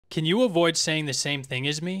Can you avoid saying the same thing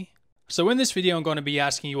as me? So in this video, I'm going to be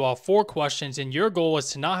asking you all 4 questions, and your goal is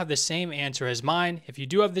to not have the same answer as mine. If you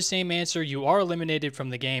do have the same answer, you are eliminated from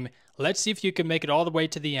the game. Let's see if you can make it all the way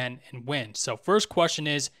to the end and win. So first question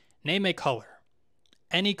is, name a color.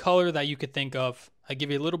 Any color that you could think of. I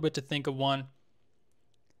give you a little bit to think of one.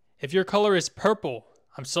 If your color is purple,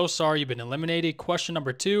 I'm so sorry, you've been eliminated. Question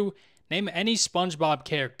number 2, name any SpongeBob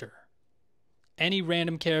character. Any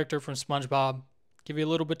random character from SpongeBob. Give you a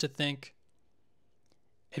little bit to think.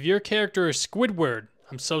 If your character is Squidward,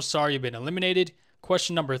 I'm so sorry, you've been eliminated.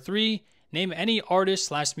 Question number 3, name any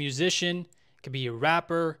artist/musician. It could be a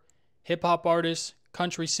rapper, hip-hop artist,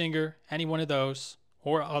 country singer, any one of those,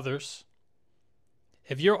 or others.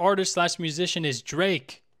 If your artist/musician is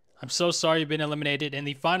Drake, I'm so sorry, you've been eliminated. And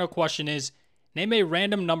the final question is, name a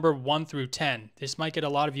random number 1 through 10. This might get a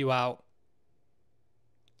lot of you out.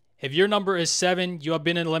 If your number is 7, you have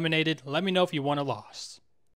been eliminated. Let me know if you won or lost.